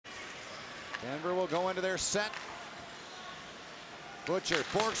Denver will go into their set. Butcher,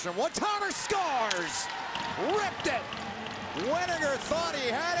 Borgström, one-timer scores! Ripped it! Wenninger thought he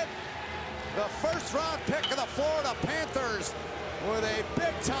had it. The first-round pick of the Florida Panthers with a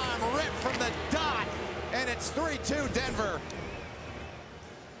big-time rip from the dot. And it's 3-2 Denver.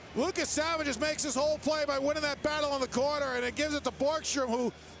 Lucas Savages makes his whole play by winning that battle on the corner, and it gives it to Borgström,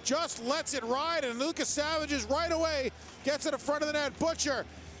 who just lets it ride, and Lucas Savages right away gets it in front of the net. Butcher,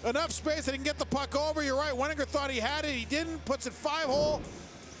 enough space that he can get the puck over. You're right, Wenninger thought he had it. He didn't. Puts it 5-hole.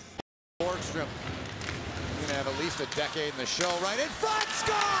 Borgström gonna have at least a decade in the show. Right in front,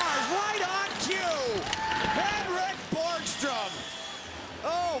 scores! Right on cue! Henrik Borgström!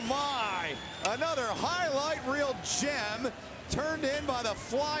 Oh my! Another highlight reel gem turned in by the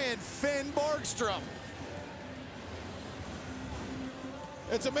flying Finn Borgström.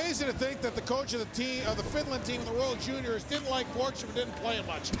 It's amazing to think that the coach of the team, of the Finland team in the World Juniors, didn't like Borgström and didn't play him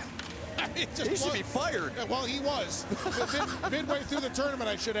much. He should be fired. Well, he was. Midway through the tournament,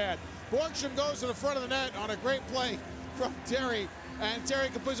 I should add. Borgström goes to the front of the net on a great play from Terry, and Terry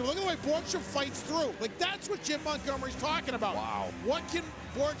completes it. Look at the way Borgström fights through. Like, that's what Jim Montgomery's talking about. Wow. What can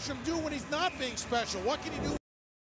Borgström do when he's not being special? What can he do?